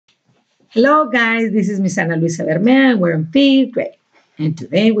Hello guys, this is Miss Ana Luisa Bermea and we're in 5th grade. And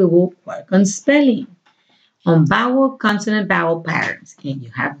today we will work on spelling, on vowel, consonant, vowel patterns. And you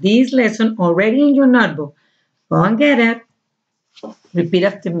have this lesson already in your notebook. Go and get it. Repeat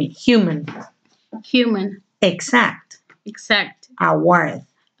after me. Human. Human. Exact. Exact. Award.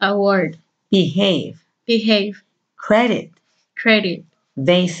 Award. Behave. Behave. Credit. Credit.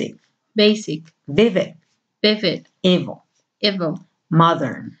 Basic. Basic. Vivid. Vivid. Evil. Evil.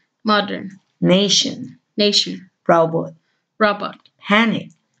 Modern. Modern. Nation. Nation. Robot. Robot. Panic.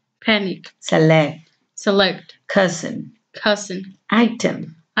 Panic. Select. Select. Cousin. Cousin.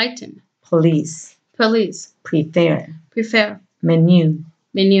 Item. Item. Police. Police. Prefer. Prefer. Menu.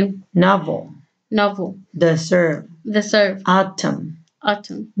 Menu. Novel. Novel. Deserve. Deserve. Autumn.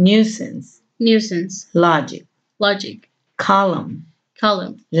 Autumn. Nuisance. Nuisance. Logic. Logic. Column.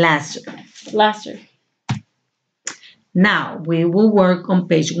 Column. Lasso. Lasso. Now we will work on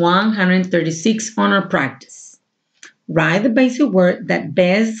page 136 on our practice. Write the basic word that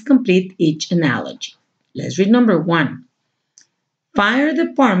best complete each analogy. Let's read number 1. Fire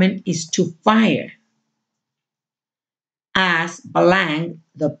department is to fire. As blank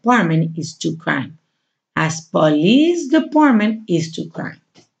department is to crime. As police department is to crime.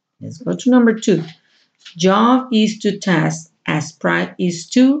 Let's go to number 2. Job is to task. As pride is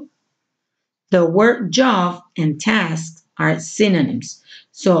to. The word job and task are synonyms.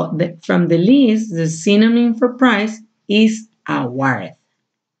 So from the list, the synonym for price is award.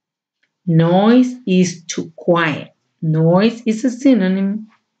 Noise is to quiet. Noise is a synonym.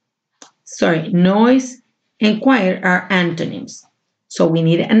 Noise and quiet are antonyms. So we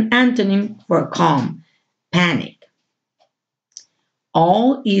need an antonym for calm. Panic.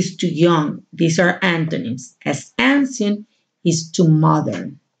 All is to young. These are antonyms. As ancient is to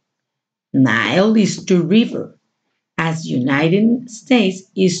modern. Nile is to river, as United States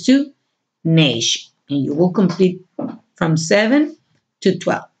is to nation. And you will complete from 7 to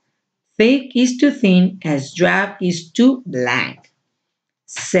 12. Thick is to thin, as drab is to blank.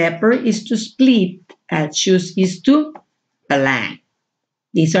 Separate is to split, as choose is to blank.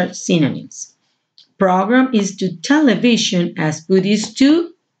 These are synonyms. Program is to television, as good is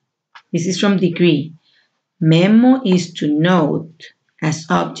to, this is from degree. Memo is to note, as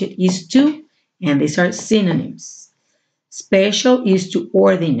object is to, and these are synonyms. Special is to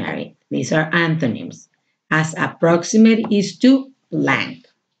ordinary. These are antonyms. As approximate is to blank.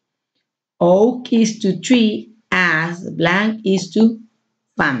 Oak is to tree, as blank is to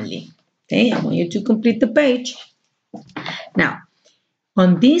family. Okay, I want you to complete the page. Now,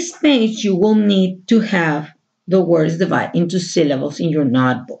 on this page, you will need to have the words divided into syllables in your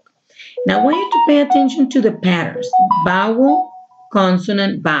notebook. Now, I want you to pay attention to the patterns. Vowel,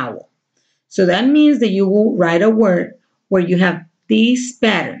 consonant, vowel. So that means that you will write a word where you have this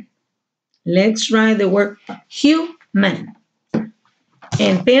pattern. Let's write the word human.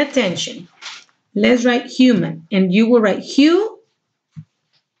 And pay attention. Let's write human. And you will write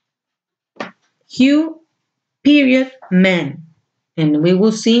period, man. And we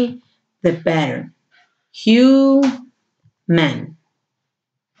will see the pattern. Human.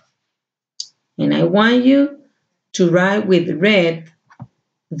 And I want you to write with red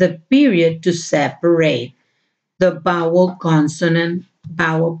the period to separate the vowel, consonant,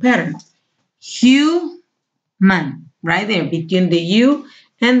 vowel pattern. Human, right there between the U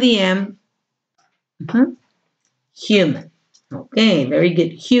and the M. Human. Okay, very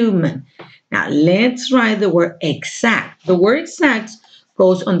good. Human. Now let's write the word exact. The word exact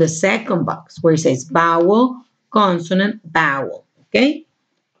goes on the second box where it says vowel, consonant, vowel. Okay?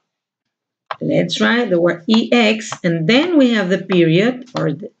 Let's write the word EX, and then we have the period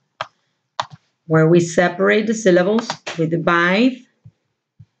where we separate the syllables. We divide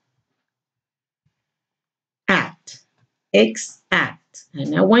at, exact.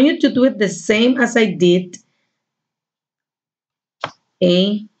 And I want you to do it the same as I did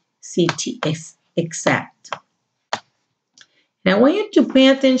ACT, exact. Now I want you to pay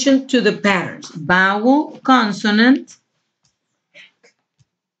attention to the patterns. Vowel, consonant,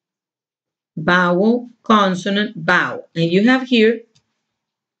 vowel, consonant, vowel. And you have here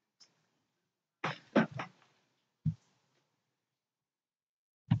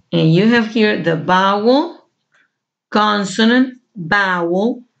the vowel, consonant,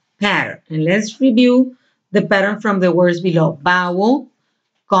 vowel pattern. And let's review the pattern from the words below. Vowel,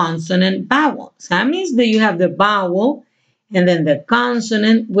 consonant, vowel. So that means that you have the vowel and then the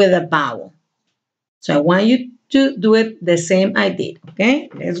consonant with a vowel. So I want you to do it the same I did. Okay,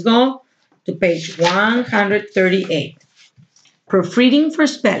 let's go to page 138. Proofreading for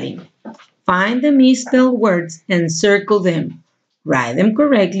spelling. Find the misspelled words and circle them. Write them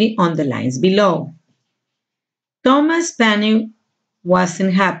correctly on the lines below. Thomas Paine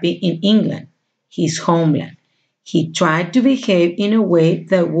wasn't happy in England, his homeland. He tried to behave in a way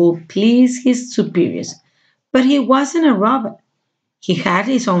that would please his superiors, but he wasn't a robot. He had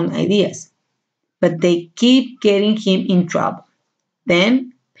his own ideas, but they keep getting him in trouble.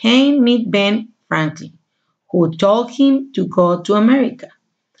 Then Paine met Ben Franklin, who told him to go to America.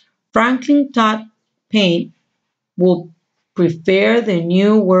 Franklin thought Paine would prefer the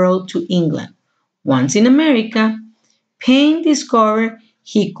New World to England. Once in America, Paine discovered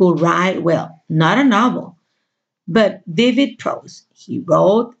he could write well, not a novel, but vivid prose. He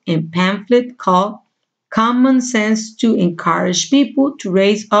wrote a pamphlet called Common Sense to encourage people to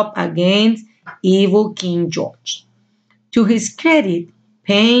raise up against evil King George. To his credit,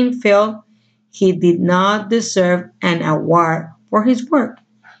 Paine felt he did not deserve an award for his work.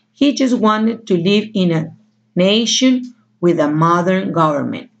 He just wanted to live in a nation with a modern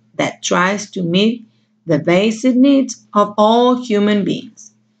government that tries to meet the basic needs of all human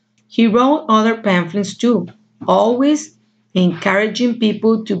beings. He wrote other pamphlets too, always encouraging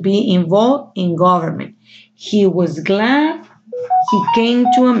people to be involved in government. He was glad he came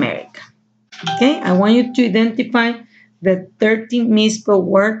to America. Okay, I want you to identify the 13 misspelled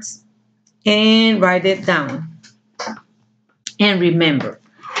words and write it down. And remember,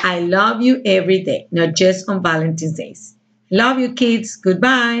 I love you every day, not just on Valentine's Days. Love you, kids.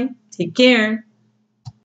 Goodbye. Take care.